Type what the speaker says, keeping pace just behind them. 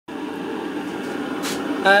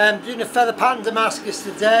Doing a feather pattern Damascus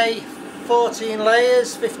today, 14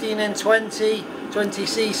 layers, 15 and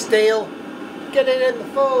 20C steel. Get it in the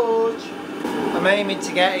forge. I'm aiming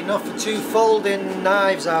to get enough for 2 folding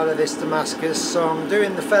knives out of this Damascus, so I'm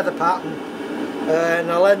doing the feather pattern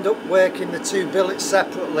and I'll end up working the 2 billets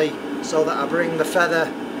separately so that I bring the feather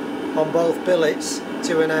on both billets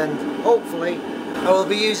to an end. Hopefully I will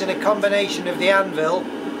be using a combination of the anvil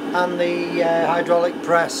and the hydraulic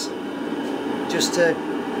press just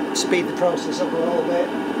to speed the process up a little bit.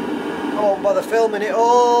 I won't bother filming it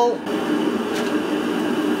all.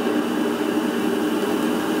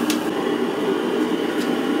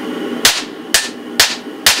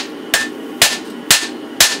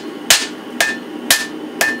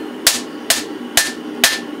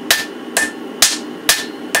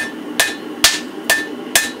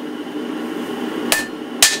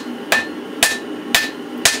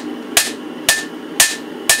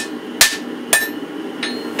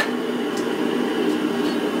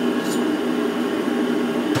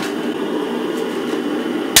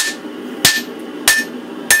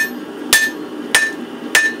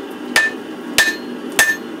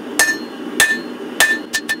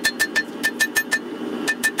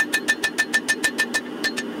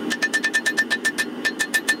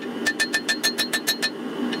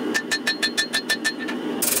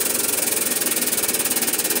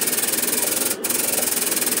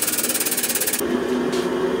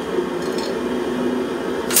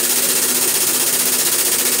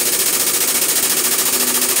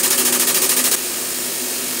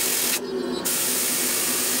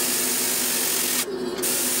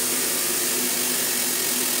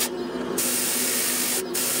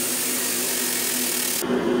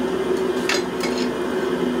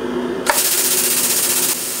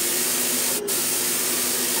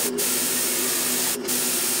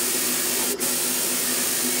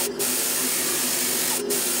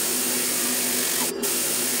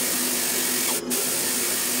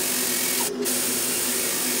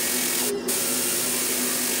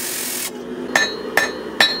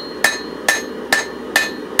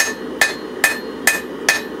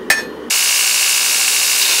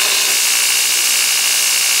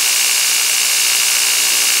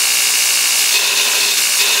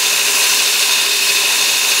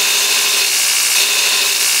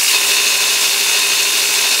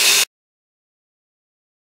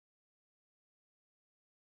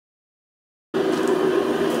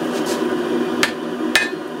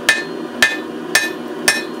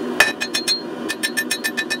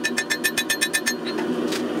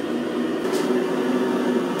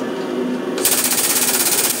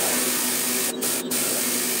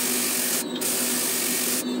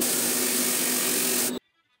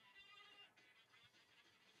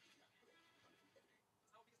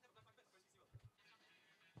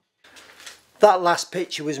 That last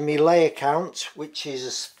picture was my layer count, which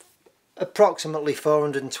is approximately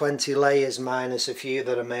 420 layers minus a few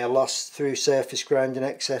that I may have lost through surface grinding,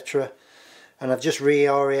 etc. And I've just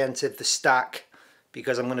reoriented the stack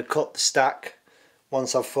because I'm going to cut the stack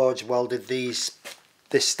once I've forge welded this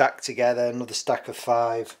stack together, another stack of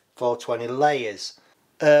 420 layers.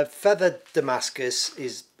 Feather Damascus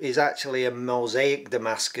is actually a mosaic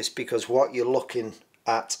Damascus because what you're looking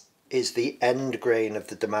at is the end grain of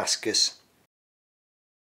the Damascus.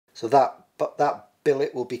 So that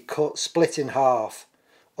billet will be split in half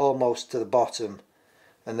almost to the bottom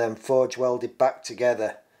and then forge welded back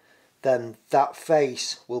together. Then that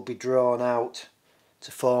face will be drawn out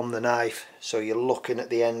to form the knife, so you're looking at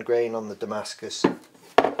the end grain on the Damascus.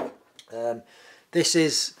 This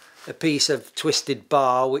is a piece of twisted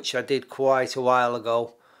bar which I did quite a while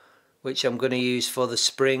ago, which I'm going to use for the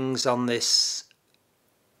springs on these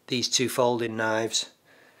 2 folding knives.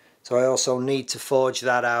 So I also need to forge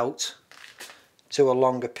that out to a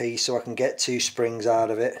longer piece so I can get 2 springs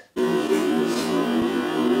out of it.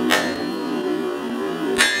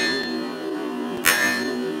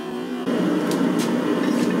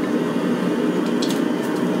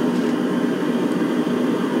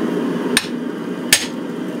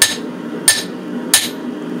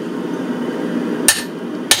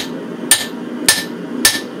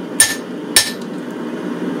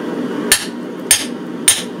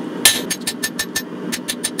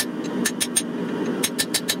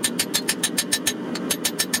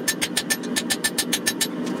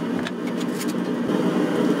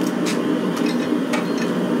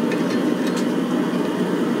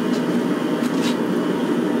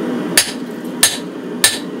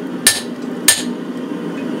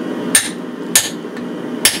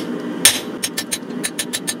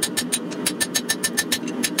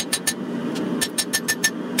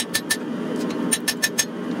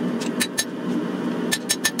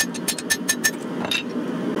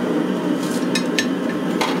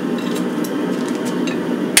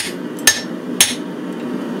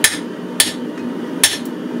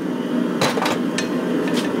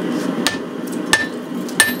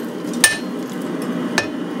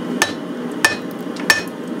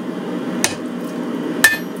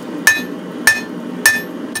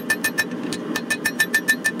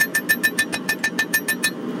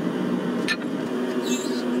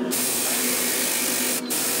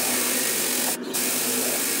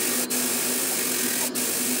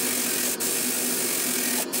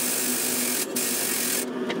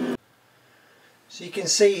 can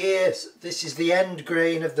see here, this is the end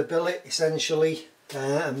grain of the billet essentially,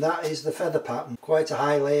 and that is the feather pattern. Quite a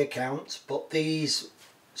high layer count, but these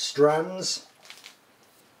strands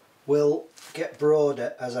will get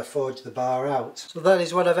broader as I forge the bar out. So that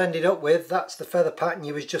is what I've ended up with. That's the feather pattern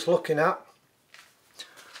you was just looking at.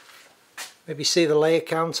 Maybe see the layer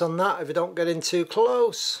count on that if I don't get in too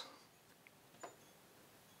close.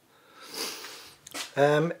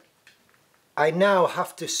 I now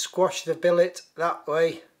have to squash the billet that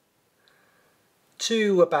way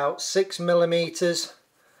to about 6mm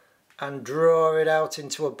and draw it out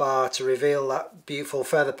into a bar to reveal that beautiful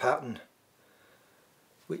feather pattern,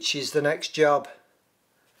 which is the next job.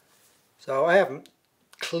 So I haven't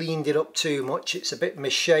cleaned it up too much. It's a bit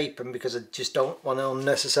misshapen because I just don't want to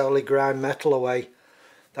unnecessarily grind metal away.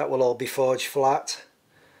 That will all be forged flat.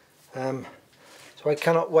 So I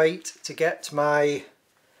cannot wait to get my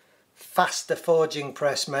faster forging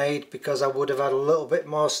press made, because I would have had a little bit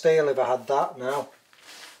more steel if I had that now.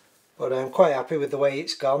 But I'm quite happy with the way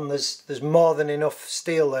it's gone. There's more than enough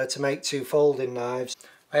steel there to make 2 folding knives.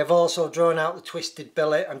 I have also drawn out the twisted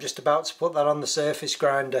billet. I'm just about to put that on the surface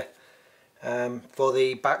grinder for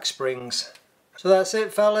the back springs. So that's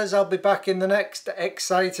it, fellas. I'll be back in the next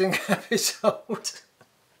exciting episode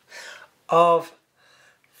of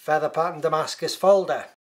Feather Pattern Damascus Folder.